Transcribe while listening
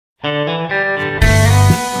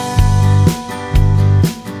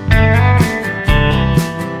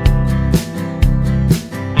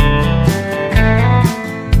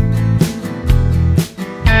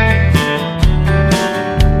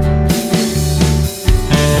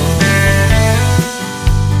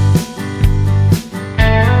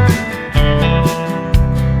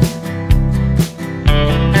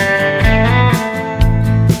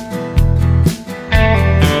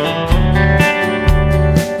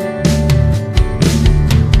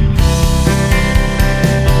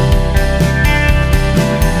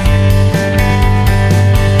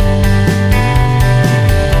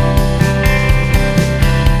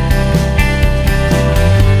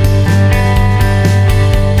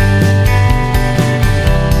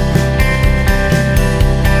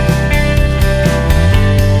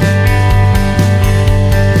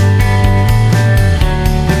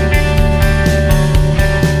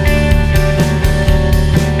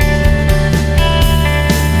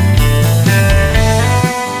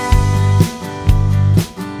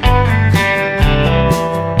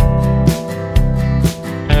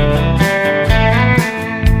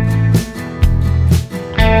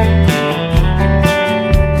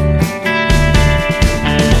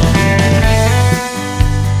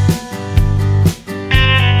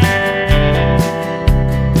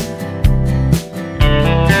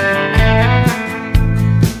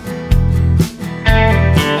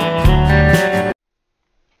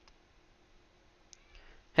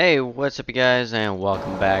Hey, what's up you guys, and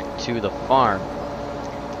welcome back to the farm.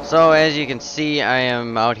 So as you can see, I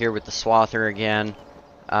am out here with the swather again.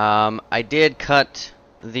 I did cut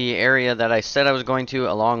the area that I said I was going to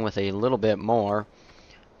along with a little bit more.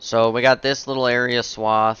 So we got this little area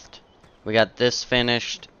swathed, we got this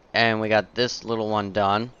finished, and we got this little one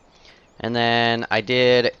done. And then I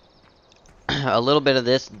did a little bit of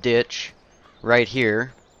this ditch right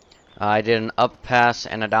here. I did an up pass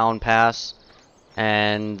and a down pass.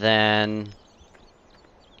 And then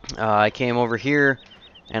I came over here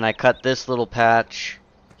and I cut this little patch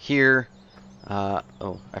here.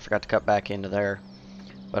 Oh, I forgot to cut back into there.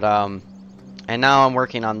 But and now I'm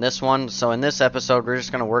working on this one. So in this episode, we're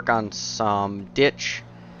just gonna work on some ditch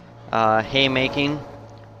haymaking.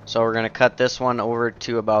 So we're gonna cut this one over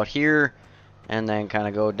to about here, and then kind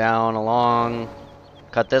of go down along,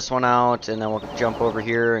 cut this one out, and then we'll jump over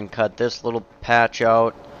here and cut this little patch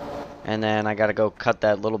out. And then I gotta go cut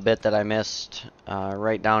that little bit that I missed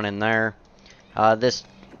right down in there.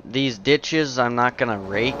 These ditches I'm not gonna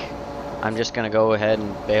rake. I'm just gonna go ahead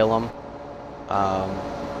and bale them.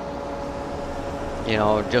 You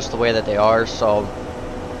know, just the way that they are. So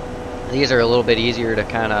these are a little bit easier to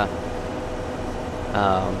kind of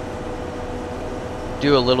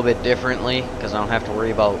do a little bit differently because I don't have to worry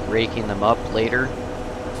about raking them up later.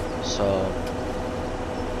 So.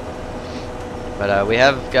 But we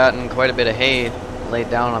have gotten quite a bit of hay laid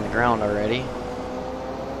down on the ground already.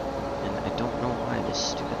 And I don't know why this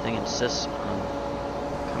stupid thing insists on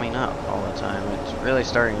coming up all the time. It's really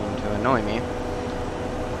starting to annoy me.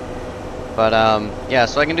 But yeah,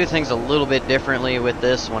 so I can do things a little bit differently with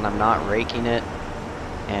this when I'm not raking it.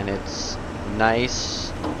 And it's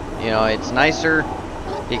nice. You know, it's nicer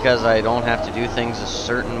because I don't have to do things a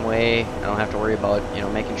certain way. I don't have to worry about, you know,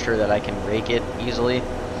 making sure that I can rake it easily.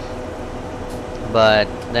 But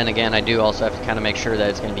then again, I do also have to kind of make sure that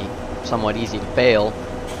it's going to be somewhat easy to bale,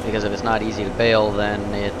 because if it's not easy to bale,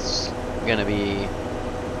 then it's going to be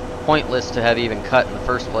pointless to have even cut in the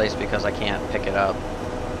first place because I can't pick it up.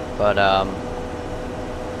 But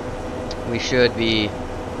we should be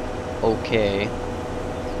okay.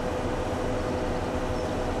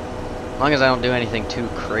 As long as I don't do anything too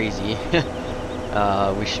crazy,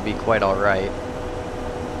 we should be quite alright.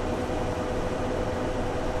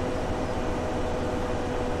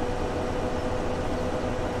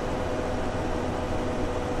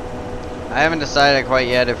 I haven't decided quite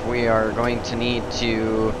yet if we are going to need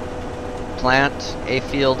to plant a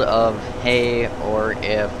field of hay or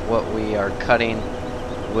if what we are cutting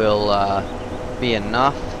will be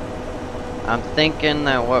enough. I'm thinking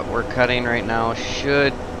that what we're cutting right now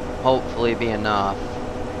should hopefully be enough.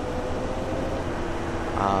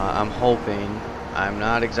 I'm hoping. I'm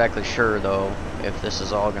not exactly sure though if this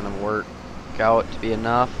is all going to work out to be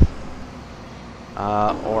enough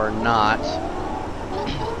or not.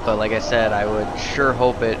 But like I said, I would sure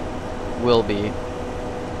hope it will be.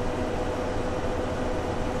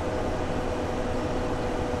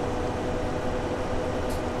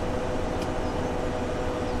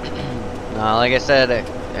 Now, like I said a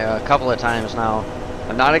couple of times now,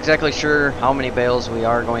 I'm not exactly sure how many bales we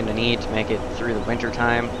are going to need to make it through the winter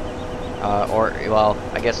time. Or, well,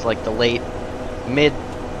 I guess like the late,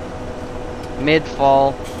 mid-fall,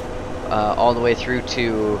 all the way through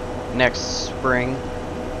to next spring.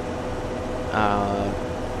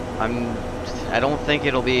 I don't think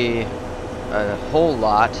it'll be a whole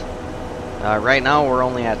lot. Right now we're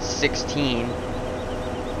only at 16.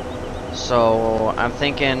 So I'm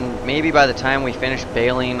thinking maybe by the time we finish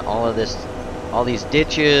baling all these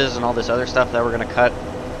ditches and all this other stuff that we're gonna cut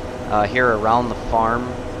here around the farm,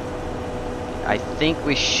 I think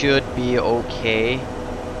we should be okay.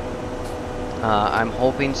 I'm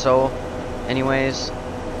hoping so. Anyways,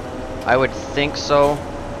 I would think so.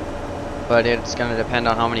 But it's going to depend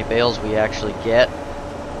on how many bales we actually get.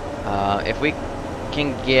 If we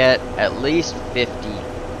can get at least 50,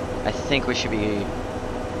 I think we should be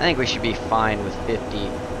fine with 50.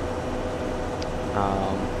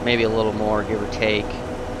 Maybe a little more, give or take.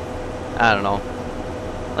 I don't know.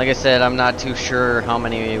 Like I said, I'm not too sure how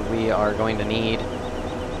many we are going to need.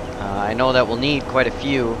 I know that we'll need quite a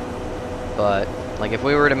few, but like if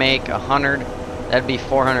we were to make 100, that'd be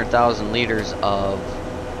 400,000 liters of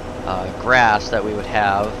grass that we would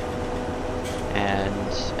have,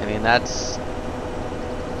 and I mean that's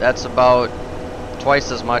about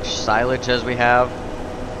twice as much silage as we have.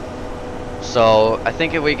 So I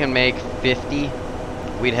think if we can make 50,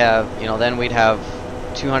 we'd have, you know, then we'd have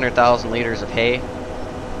 200,000 liters of hay.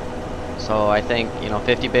 So I think, you know,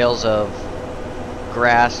 50 bales of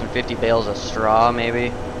grass and 50 bales of straw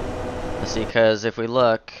maybe. Let's see, because if we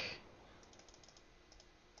look,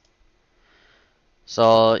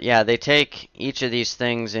 So yeah, they take each of these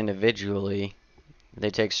things individually. They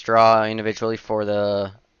take straw individually for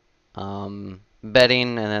the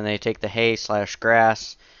bedding, and then they take the hay slash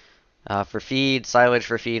grass for feed, silage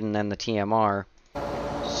for feed, and then the TMR.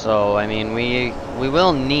 So I mean, we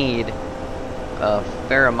will need a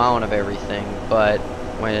fair amount of everything, but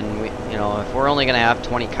when we, you know, if we're only gonna have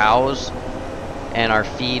 20 cows and our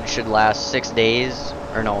feed should last 6 days,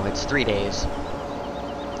 or no, it's 3 days.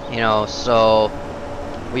 You know, so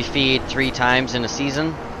we feed 3 times in a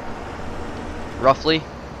season, roughly.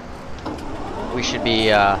 We should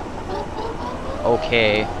be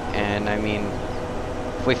okay. And I mean,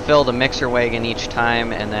 if we fill the mixer wagon each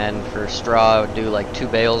time, and then for straw I would do like 2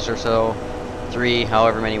 bales or so, 3,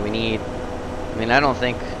 however many we need. I mean, I don't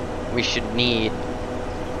think we should need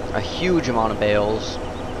a huge amount of bales.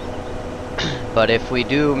 But if we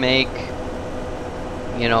do make,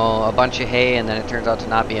 you know, a bunch of hay and then it turns out to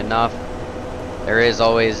not be enough, there is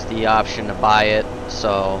always the option to buy it.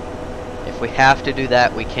 So if we have to do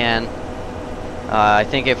that, we can. I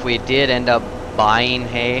think if we did end up buying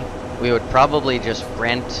hay, we would probably just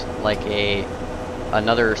rent like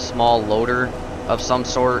another small loader of some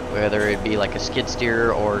sort, whether it be like a skid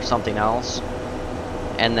steer or something else,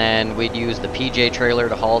 and then we'd use the PJ trailer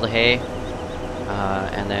to haul the hay,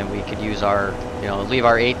 and then we could use our, you know, leave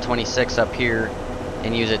our 826 up here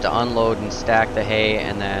and use it to unload and stack the hay,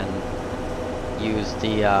 and then use the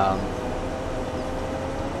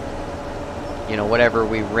you know, whatever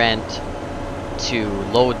we rent to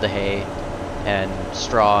load the hay and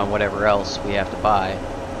straw and whatever else we have to buy.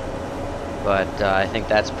 But I think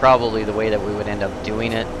that's probably the way that we would end up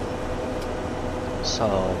doing it. So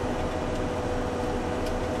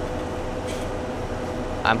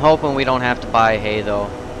I'm hoping we don't have to buy hay though.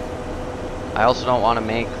 I also don't want to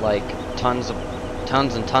make like tons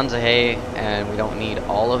and tons of hay and we don't need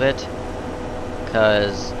all of it,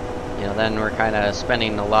 because, you know, then we're kind of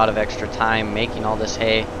spending a lot of extra time making all this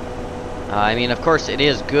hay. I mean, of course it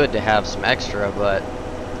is good to have some extra, but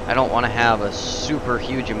I don't want to have a super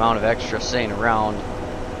huge amount of extra sitting around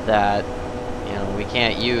that, you know, we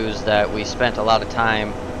can't use, that we spent a lot of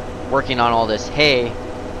time working on all this hay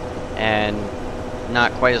and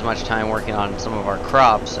not quite as much time working on some of our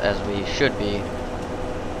crops as we should be.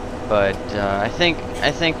 But I think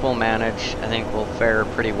we'll manage. I think we'll fare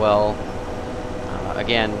pretty well.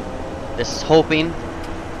 Again, this is hoping.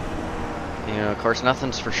 You know, of course,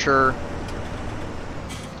 nothing's for sure.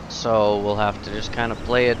 So we'll have to just kind of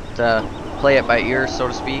play it by ear, so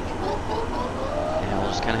to speak. And we'll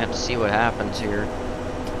just kind of have to see what happens here.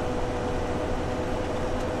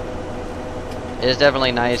 It is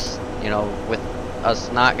definitely nice, you know, with us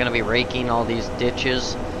not going to be raking all these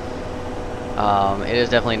ditches. It is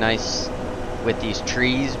definitely nice with these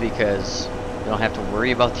trees because you don't have to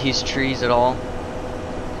worry about these trees at all.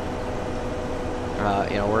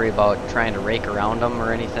 You know, worry about trying to rake around them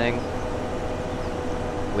or anything,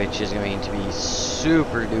 which is going to be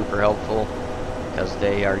super duper helpful because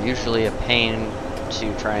they are usually a pain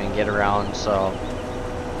to try and get around. So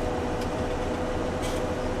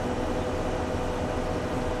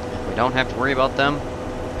if we don't have to worry about them,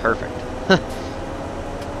 perfect.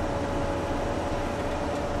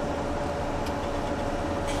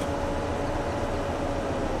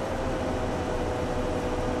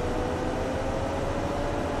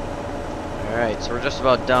 Alright, so we're just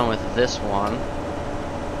about done with this one.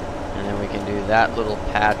 And then we can do that little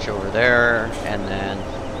patch over there, and then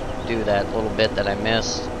do that little bit that I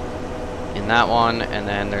missed in that one. And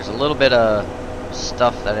then there's a little bit of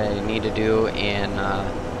stuff that I need to do in,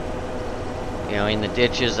 you know, in the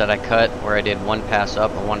ditches that I cut where I did one pass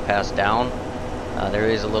up and one pass down. There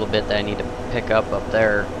is a little bit that I need to pick up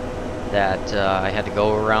there that I had to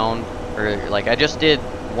go around, or like I just did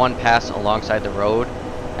one pass alongside the road,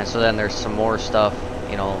 and so then there's some more stuff,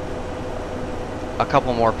 you know, a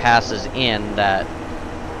couple more passes in that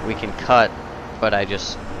we can cut, but I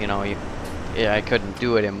just, you know, I couldn't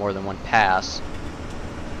do it in more than one pass,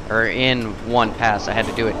 or in one pass. I had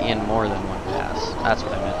to do it in more than one pass. That's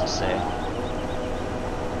what I meant to say.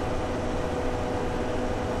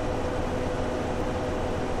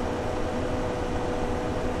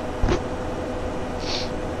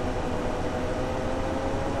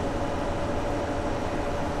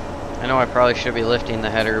 I know I probably should be lifting the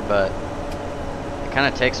header, but it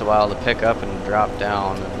kind of takes a while to pick up and drop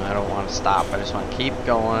down, and I don't want to stop. I just want to keep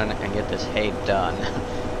going and get this hay done.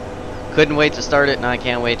 Couldn't wait to start it, and I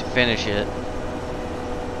can't wait to finish it.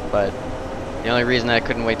 But the only reason I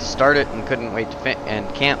couldn't wait to start it and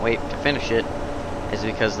can't wait to finish it is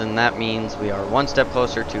because then that means we are one step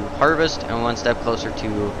closer to harvest and one step closer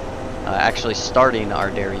to actually starting our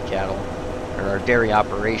dairy cattle. or our dairy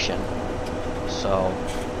operation. So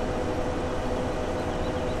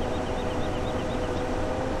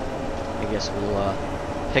I guess we'll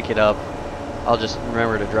pick it up. I'll just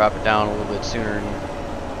remember to drop it down a little bit sooner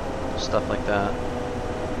and stuff like that.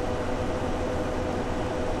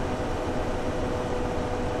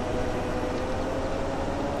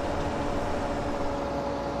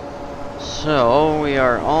 So we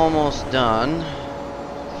are almost done,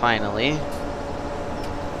 finally,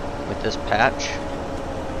 with this patch.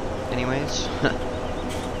 Anyways,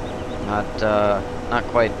 not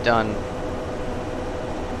quite done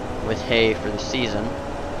with hay for the season,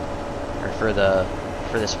 or for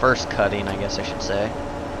this first cutting, I guess I should say.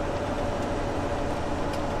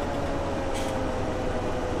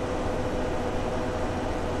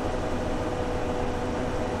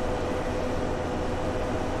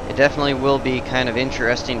 It definitely will be kind of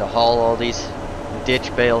interesting to haul all these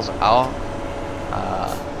ditch bales off.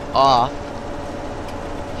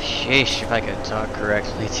 Sheesh, if I could talk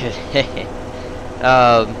correctly today.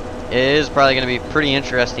 It is probably going to be pretty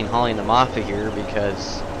interesting hauling them off of here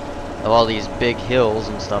because of all these big hills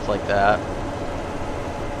and stuff like that.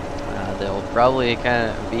 They'll probably kind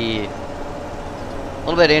of be a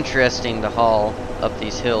little bit interesting to haul up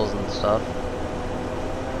these hills and stuff.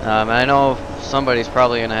 And I know somebody's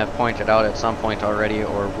probably going to have pointed out at some point already,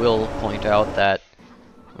 or will point out that,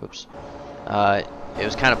 oops, it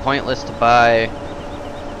was kind of pointless to buy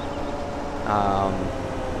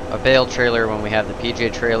a bale trailer when we have the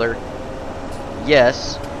PJ trailer.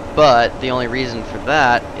 Yes, but the only reason for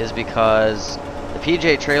that is because the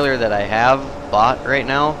PJ trailer that I have bought right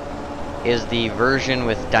now is the version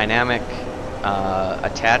with dynamic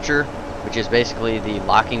attacher, which is basically the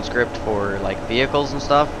locking script for like vehicles and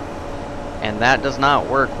stuff, and that does not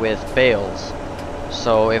work with bales.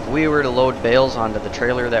 So if we were to load bales onto the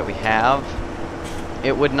trailer that we have,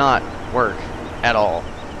 it would not work at all.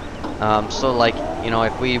 So like, you know,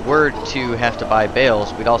 if we were to have to buy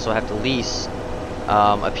bales, we'd also have to lease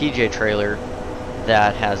a PJ trailer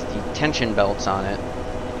that has the tension belts on it,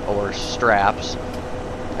 or straps.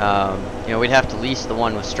 You know, we'd have to lease the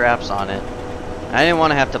one with straps on it. I didn't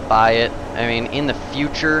want to have to buy it. I mean, in the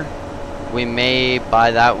future, we may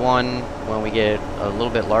buy that one when we get a little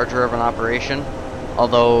bit larger of an operation.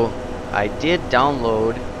 Although, I did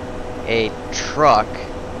download a truck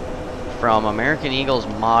from American Eagle's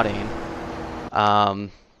Modding.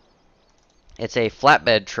 It's a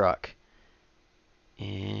flatbed truck.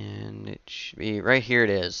 And it should be, right here it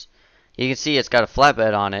is. You can see it's got a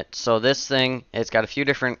flatbed on it. So this thing, it's got a few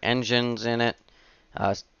different engines in it.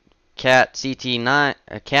 Cat CT9,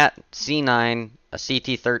 a Cat C9, a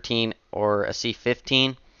CT13, or a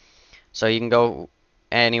C15. So you can go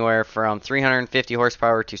anywhere from 350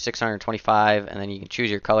 horsepower to 625, and then you can choose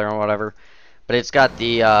your color or whatever. But it's got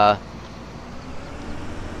the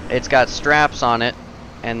it's got straps on it,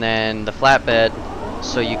 and then the flatbed,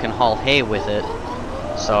 so you can haul hay with it.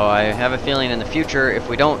 So I have a feeling in the future, if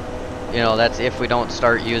we don't, you know, that's if we don't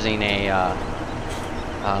start using a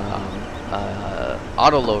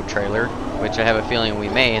auto load trailer, which I have a feeling we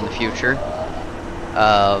may in the future,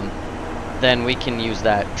 then we can use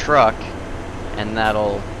that truck, and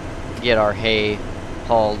that'll get our hay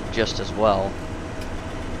hauled just as well.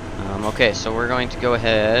 Okay, so we're going to go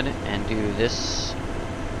ahead and do this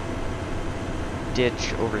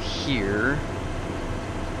ditch over here.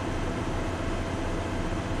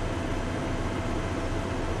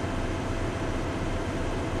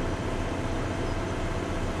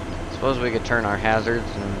 Suppose we could turn our hazards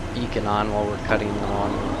and beacon on while we're cutting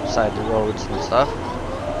alongside the roads and stuff.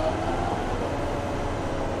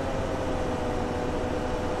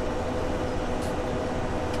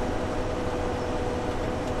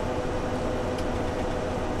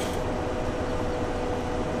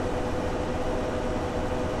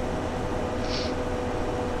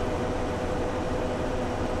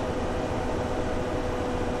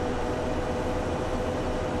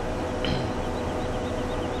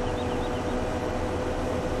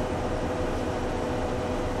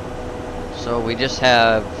 So we just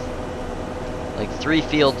have like 3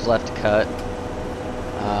 fields left to cut,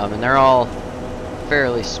 and they're all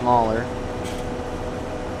fairly smaller.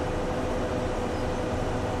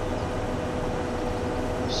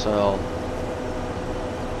 So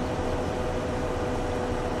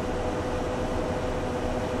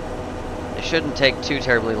they shouldn't take too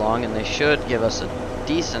terribly long, and they should give us a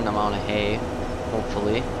decent amount of hay,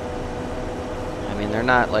 hopefully. I mean, they're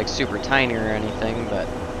not like super tiny or anything, but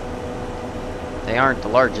they aren't the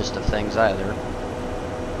largest of things either.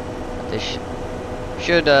 But they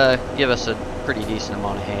should give us a pretty decent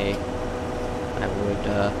amount of hay, I would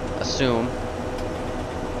assume.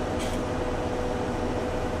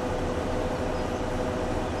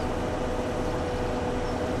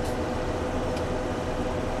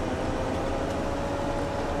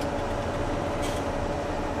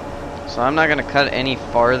 So I'm not going to cut any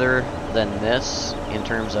farther than this in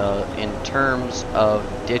terms of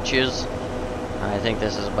ditches. I think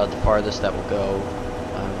this is about the farthest that will go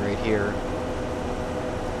right here.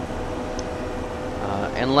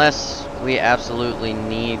 Unless we absolutely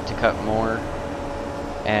need to cut more,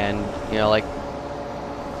 and you know, like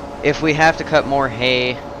if we have to cut more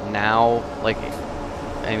hay now, like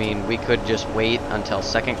I mean, we could just wait until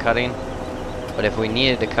second cutting. But if we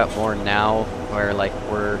needed to cut more now, where like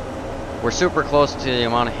we're super close to the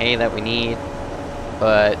amount of hay that we need,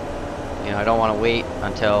 but you know, I don't want to wait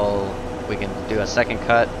until we can do a second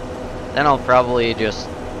cut, then I'll probably just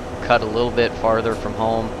cut a little bit farther from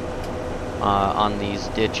home on these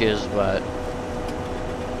ditches. But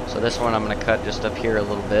so this one I'm going to cut just up here a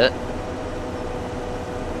little bit.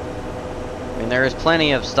 I mean, there is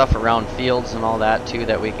plenty of stuff around fields and all that too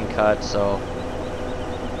that we can cut, so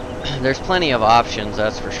there's plenty of options,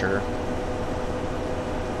 that's for sure.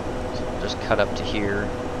 So we'll just cut up to here.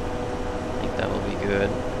 I think that will be good.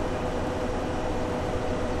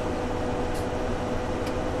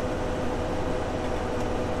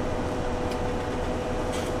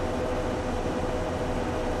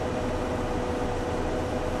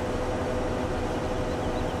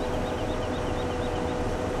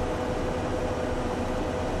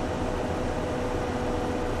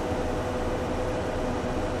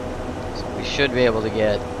 Should be able to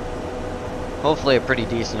get hopefully a pretty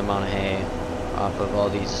decent amount of hay off of all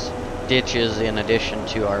these ditches, in addition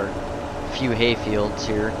to our few hay fields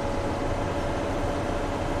here.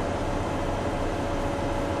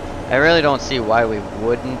 I really don't see why we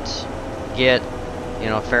wouldn't get, you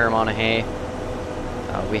know, a fair amount of hay.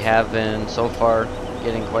 We have been so far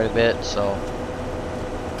getting quite a bit, so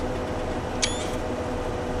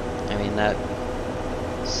I mean, that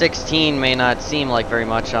 16 may not seem like very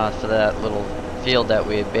much off of that little field that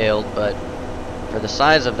we had baled, but for the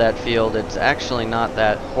size of that field, it's actually not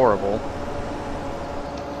that horrible.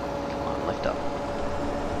 Come on, lift up.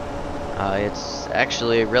 It's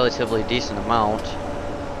actually a relatively decent amount.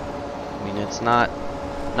 I mean, it's not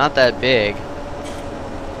that big.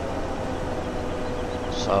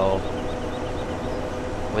 So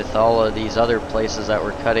with all of these other places that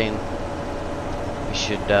we're cutting, we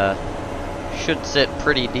should sit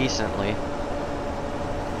pretty decently.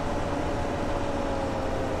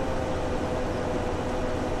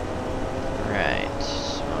 Alright,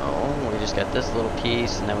 so we just got this little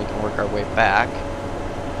piece, and then we can work our way back.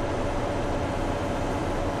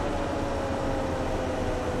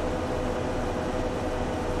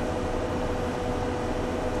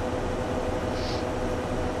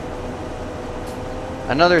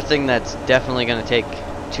 Another thing that's definitely going to take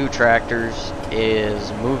 2 tractors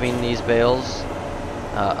is moving these bales.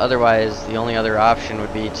 Otherwise, the only other option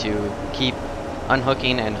would be to keep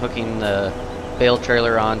unhooking and hooking the bale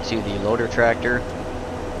trailer onto the loader tractor,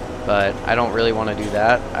 but I don't really want to do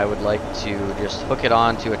that. I would like to just hook it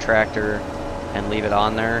onto a tractor and leave it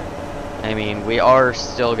on there. I mean, we are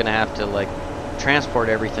still gonna have to like transport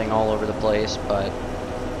everything all over the place, but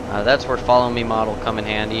that's where Follow Me model come in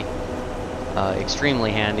handy.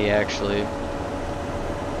 Extremely handy, actually,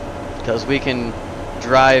 because we can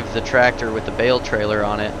drive the tractor with the bale trailer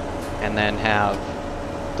on it and then have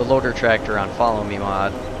the loader tractor on Follow Me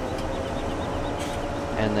mod,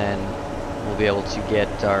 and then we'll be able to get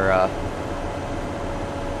our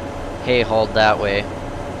hay hauled that way,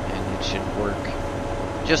 and it should work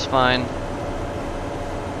just fine.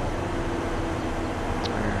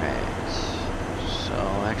 Alright, so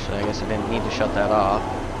actually I guess I didn't need to shut that off.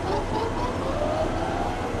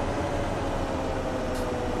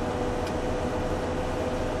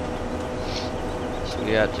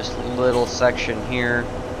 We got just a little section here.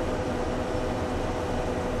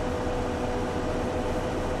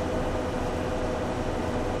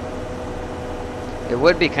 It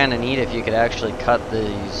would be kind of neat if you could actually cut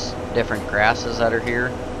these different grasses that are here.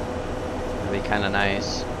 That'd be kind of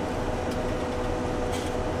nice.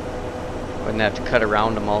 Wouldn't have to cut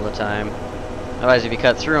around them all the time. Otherwise, if you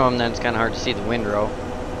cut through them, then it's kind of hard to see the windrow.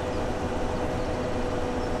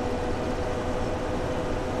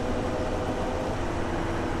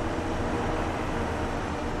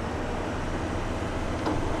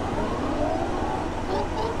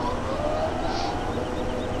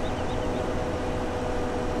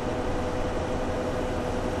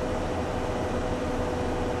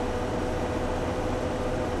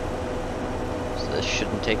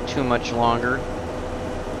 Shouldn't take too much longer.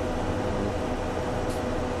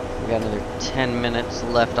 We got another 10 minutes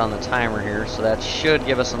left on the timer here, so that should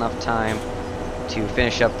give us enough time to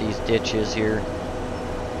finish up these ditches here.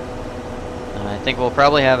 I think we'll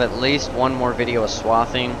probably have at least one more video of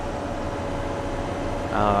swathing,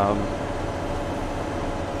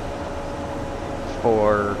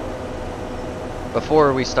 for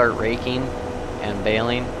before we start raking and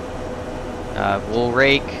baling. We'll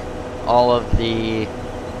rake all of the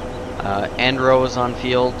end rows on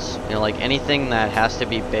fields, you know, like anything that has to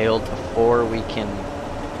be baled before we can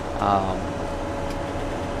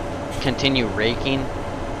continue raking.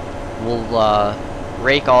 We'll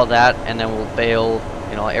rake all that, and then we'll bale,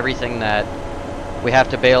 you know, everything that we have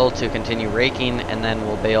to bale to continue raking, and then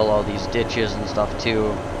we'll bale all these ditches and stuff too,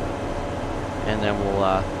 and then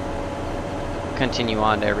we'll continue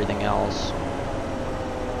on to everything else.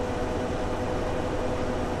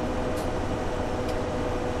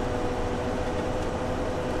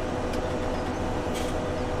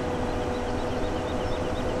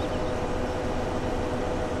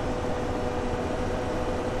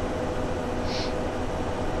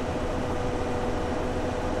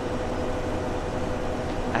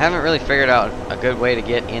 I haven't really figured out a good way to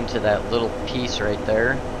get into that little piece right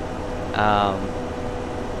there.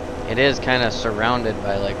 It is kind of surrounded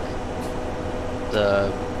by like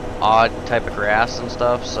the odd type of grass and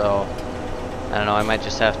stuff, so I don't know, I might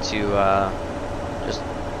just have to just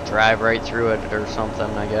drive right through it or something,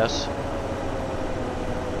 I guess.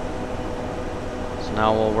 So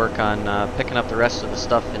now we'll work on picking up the rest of the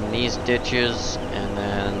stuff in these ditches, and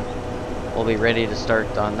then we'll be ready to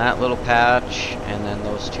start on that little patch and then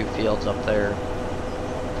those two fields up there.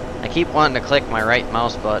 I keep wanting to click my right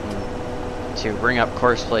mouse button to bring up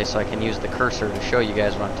course play so I can use the cursor to show you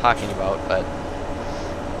guys what I'm talking about, but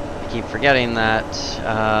I keep forgetting that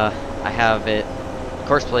I have it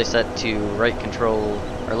course play set to right control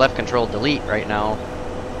or left control delete right now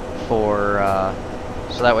for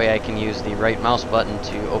so that way I can use the right mouse button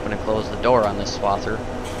to open and close the door on this swather.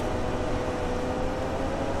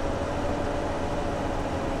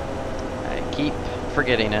 I keep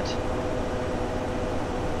forgetting it.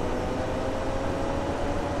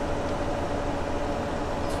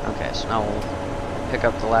 Okay, so now we'll pick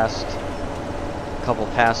up the last couple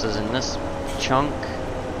passes in this chunk.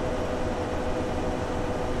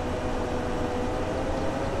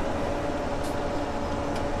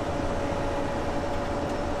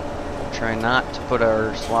 Try not to put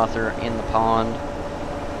our swather in the pond,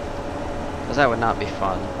 because that would not be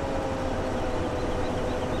fun.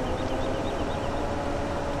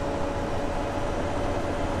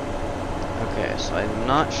 Okay, so I'm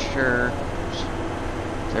not sure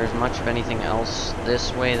if there's much of anything else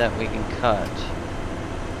this way that we can cut.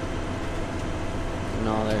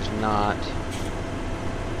 No, there's not.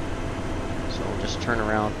 So we'll just turn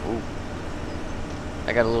around. Ooh.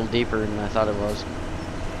 I got a little deeper than I thought it was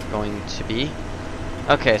going to be.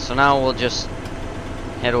 Okay, so now we'll just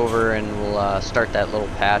head over and we'll start that little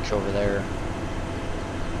patch over there.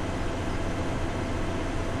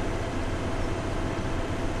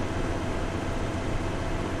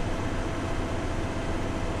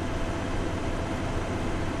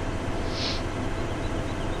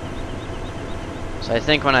 So I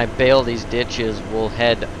think when I bale these ditches, we'll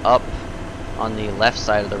head up on the left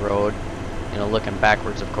side of the road, you know, looking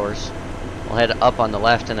backwards, of course. We'll head up on the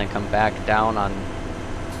left and then come back down on,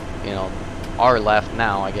 you know, our left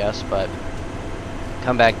now, I guess, but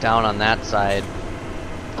come back down on that side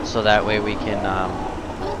so that way we can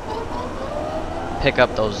pick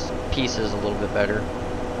up those pieces a little bit better.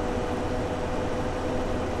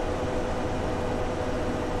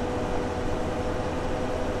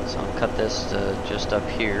 So I'll cut this to just up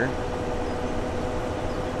here.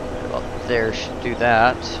 About there should do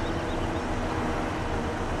that.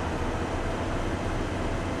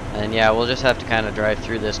 And yeah, we'll just have to kind of drive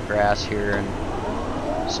through this grass here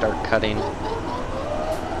and start cutting.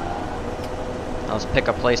 Let's pick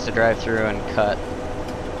a place to drive through and cut.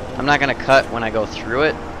 I'm not going to cut when I go through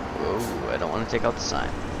it. Whoa, I don't want to take out the sign.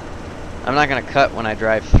 I'm not going to cut when I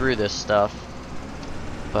drive through this stuff,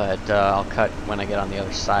 but I'll cut when I get on the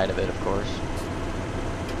other side of it, of course.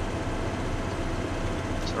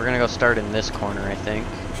 So we're going to go start in this corner, I think.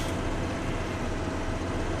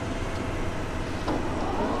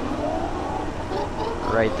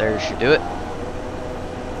 Right there should do it.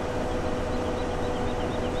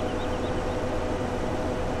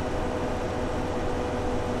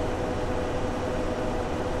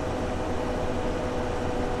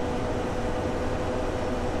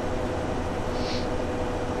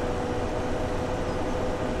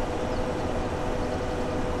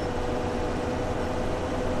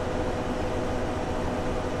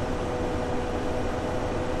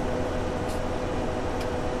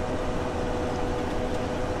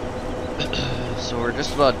 So we're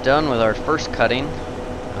just about done with our first cutting,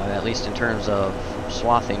 at least in terms of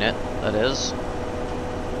swathing it, that is.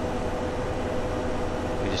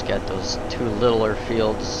 just got those two littler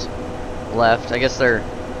fields left. I guess they're,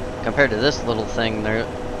 compared to this little thing, they're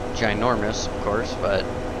ginormous, of course, but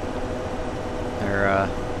they're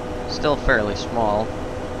still fairly small.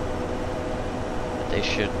 But they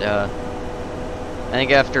should, I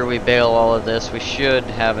think after we bale all of this, we should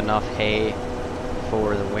have enough hay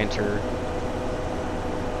for the winter.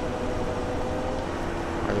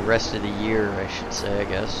 Or the rest of the year, I should say, I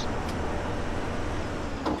guess.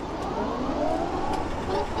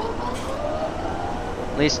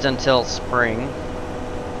 At least until spring.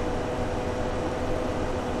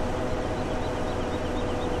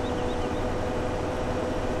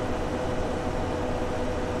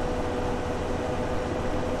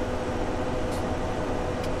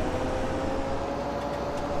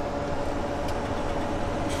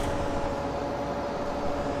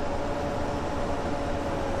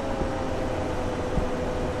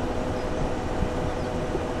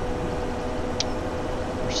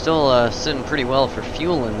 Still sitting pretty well for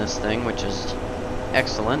fuel in this thing, which is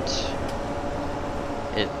excellent.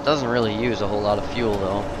 It doesn't really use a whole lot of fuel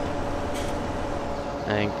though.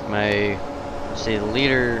 I think my, say, the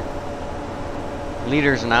liters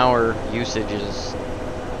an hour usage is,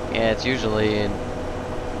 yeah, it's usually,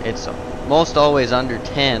 it's most always under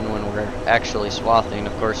 10 when we're actually swathing.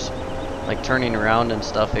 Of course, like turning around and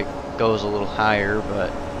stuff, it goes a little higher, but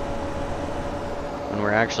when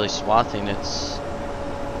we're actually swathing, it's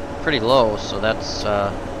pretty low, so that's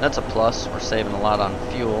a plus. We're saving a lot on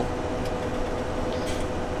fuel,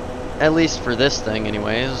 at least for this thing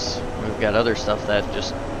anyways. We've got other stuff that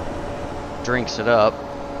just drinks it up.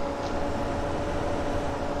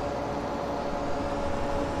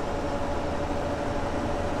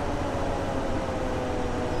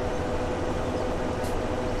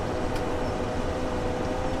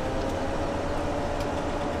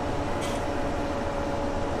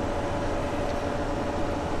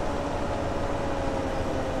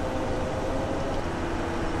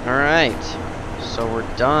 Alright, so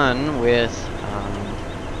we're done with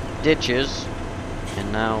ditches,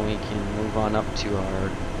 and now we can move on up to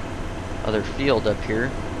our other field up here.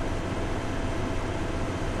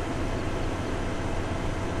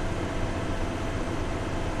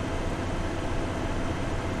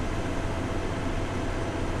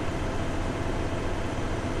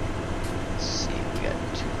 Let's see, we got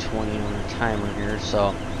 220 on the timer here,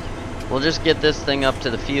 so we'll just get this thing up to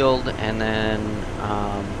the field, and then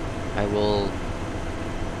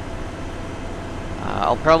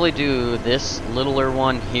I'll probably do this littler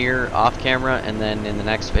one here off camera, and then in the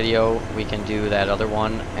next video we can do that other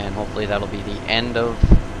one, and hopefully that'll be the end of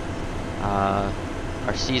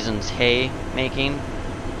our season's hay making.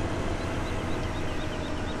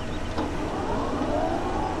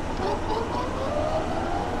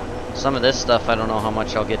 Some of this stuff I don't know how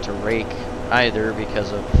much I'll get to rake either,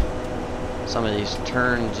 because of some of these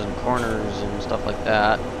turns and corners and stuff like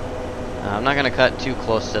that. I'm not going to cut too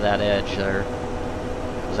close to that edge there,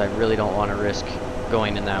 because I really don't want to risk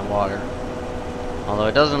going in that water. Although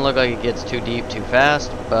it doesn't look like it gets too deep too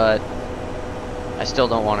fast, but I still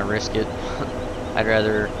don't want to risk it. I'd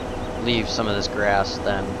rather leave some of this grass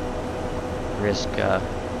than risk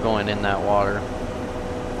going in that water.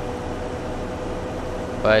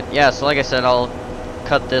 But yeah, so like I said, I'll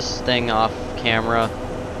cut this thing off camera,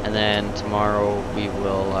 and then tomorrow we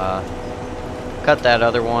will cut that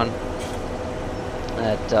other one,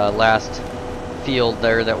 that last field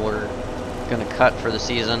there that we're gonna cut for the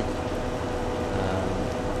season,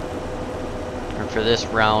 or for this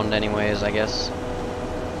round anyways, I guess.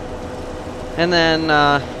 And then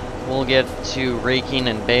we'll get to raking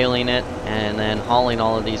and baling it, and then hauling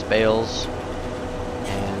all of these bales,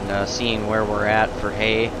 and seeing where we're at for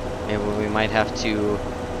hay. Maybe we might have to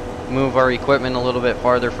move our equipment a little bit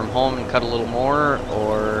farther from home and cut a little more,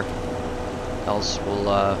 or else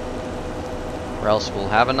we'll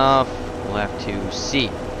have enough. We'll have to see.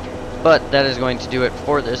 But that is going to do it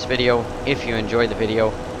for this video. If you enjoyed the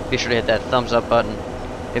video, be sure to hit that thumbs up button.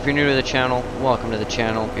 If you're new to the channel, welcome to the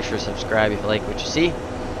channel. Be sure to subscribe if you like what you see.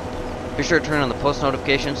 Be sure to turn on the post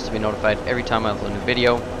notifications to be notified every time I upload a new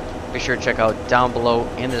video. Be sure to check out down below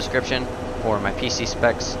in the description for my PC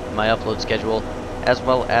specs, my upload schedule, as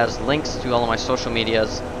well as links to all of my social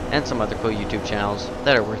medias and some other cool YouTube channels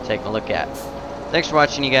that are worth taking a look at. Thanks for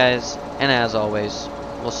watching, you guys, and as always,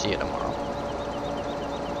 we'll see you tomorrow.